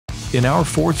In our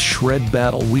fourth shred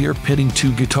battle, we are pitting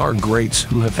two guitar greats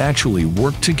who have actually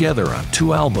worked together on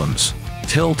two albums,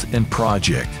 Tilt and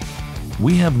Project.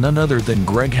 We have none other than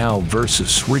Greg Howe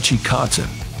versus Richie Kotzen.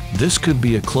 This could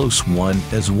be a close one,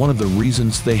 as one of the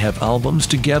reasons they have albums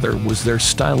together was their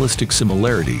stylistic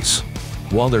similarities.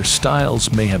 While their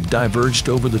styles may have diverged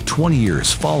over the 20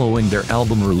 years following their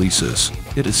album releases,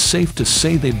 it is safe to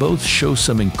say they both show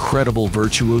some incredible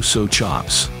virtuoso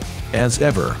chops. As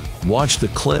ever, watch the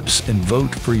clips and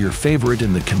vote for your favorite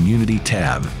in the community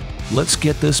tab. Let's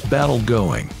get this battle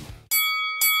going.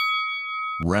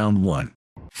 Round 1.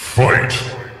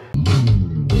 Fight!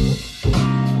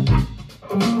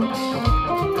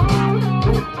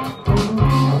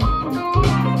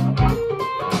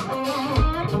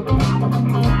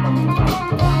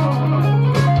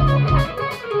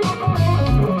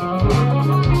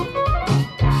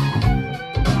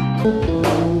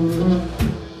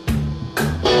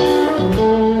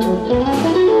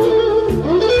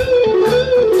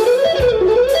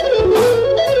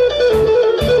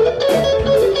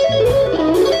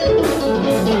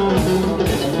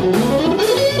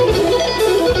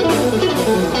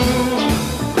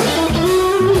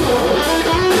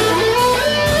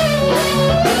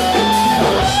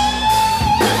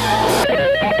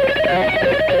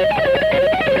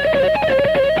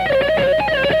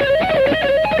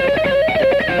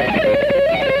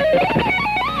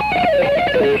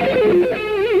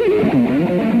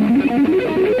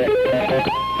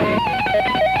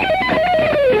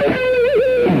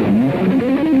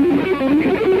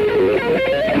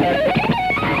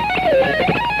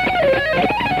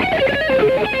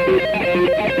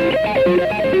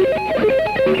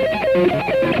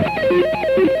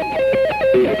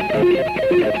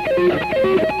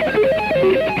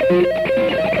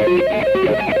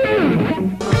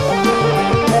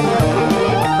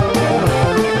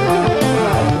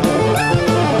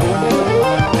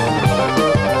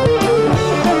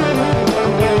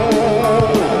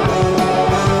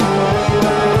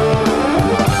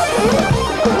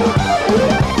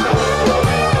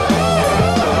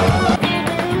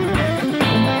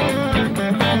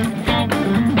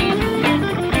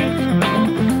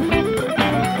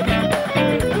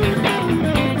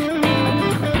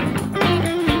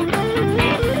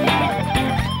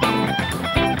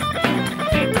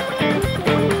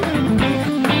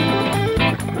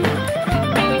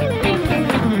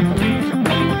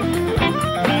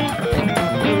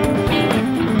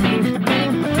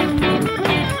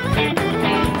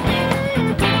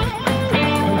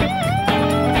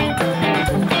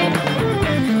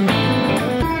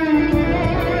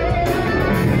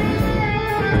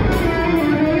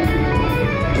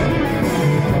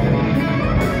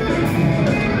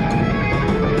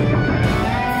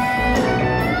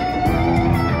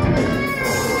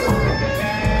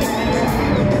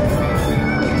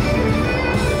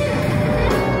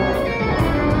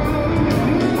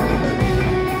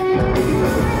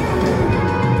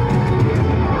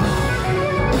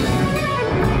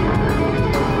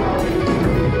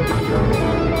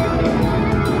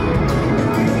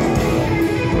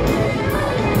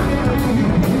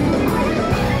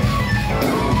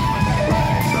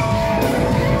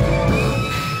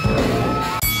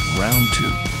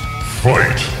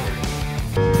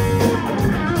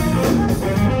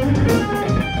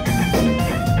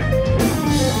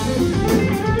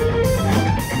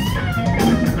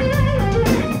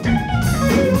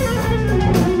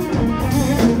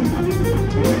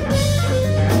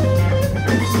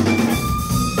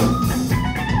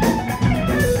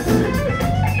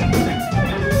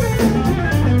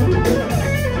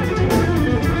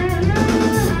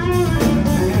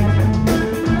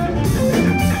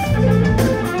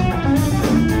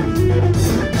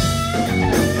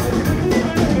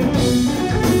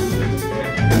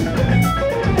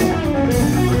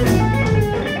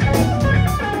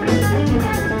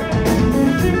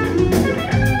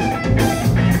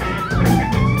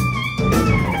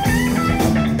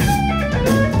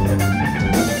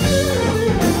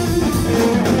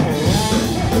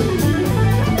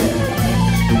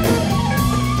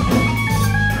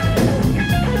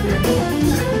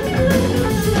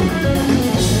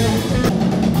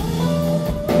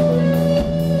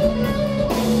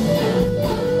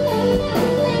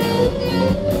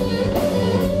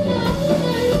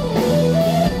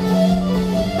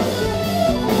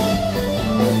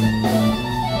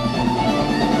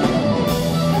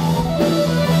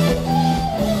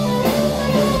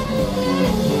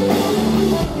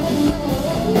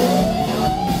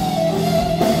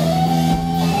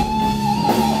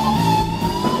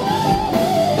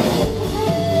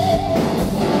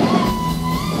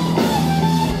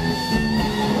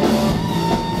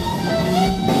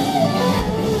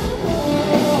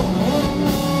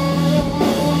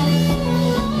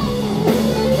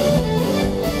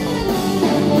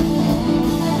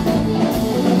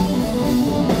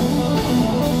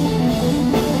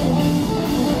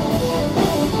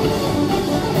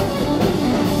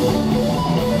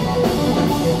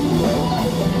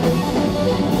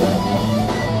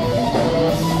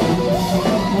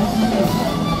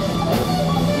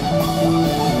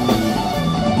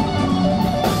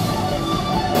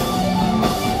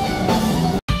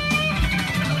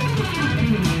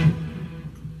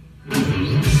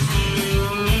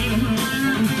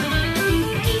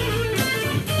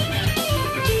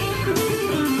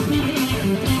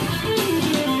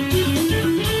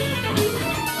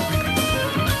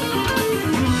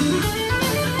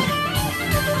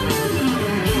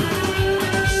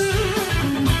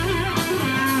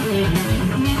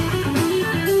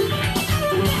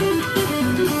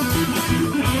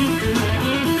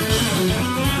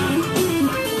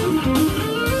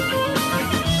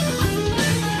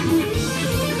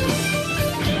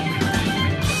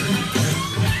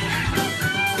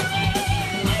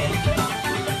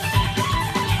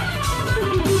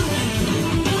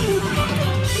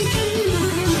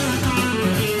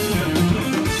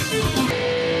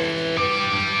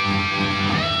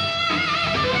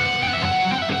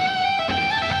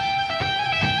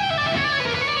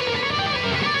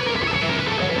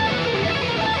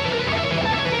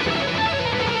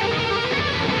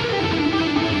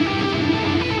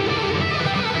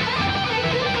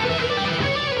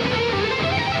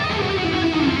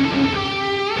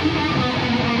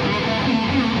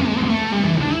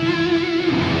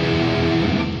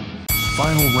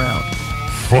 round.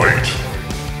 Fight!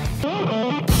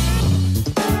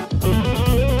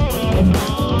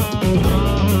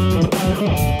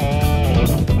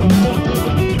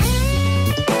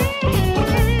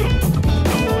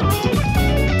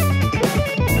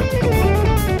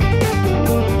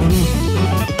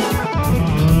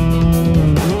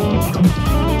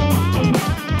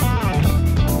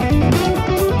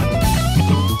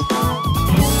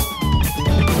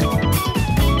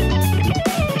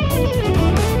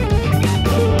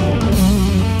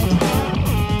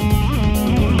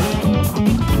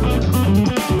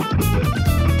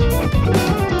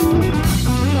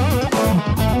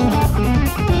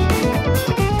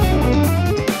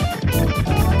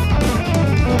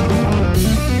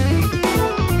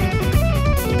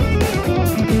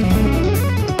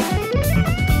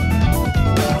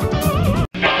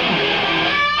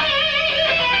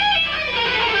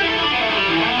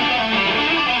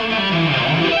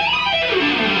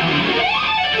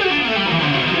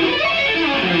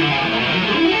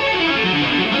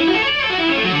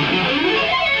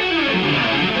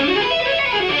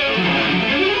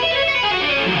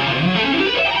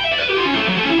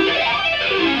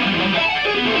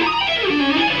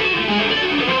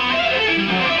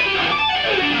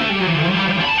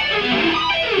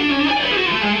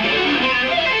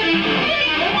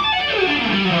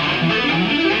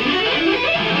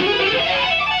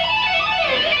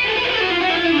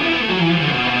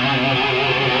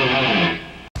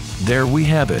 There we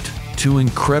have it, two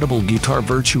incredible guitar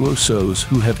virtuosos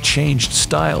who have changed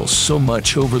styles so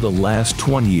much over the last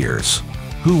 20 years.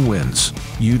 Who wins?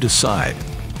 You decide.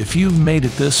 If you've made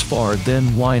it this far,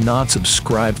 then why not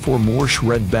subscribe for more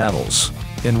shred battles?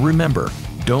 And remember,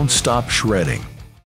 don't stop shredding.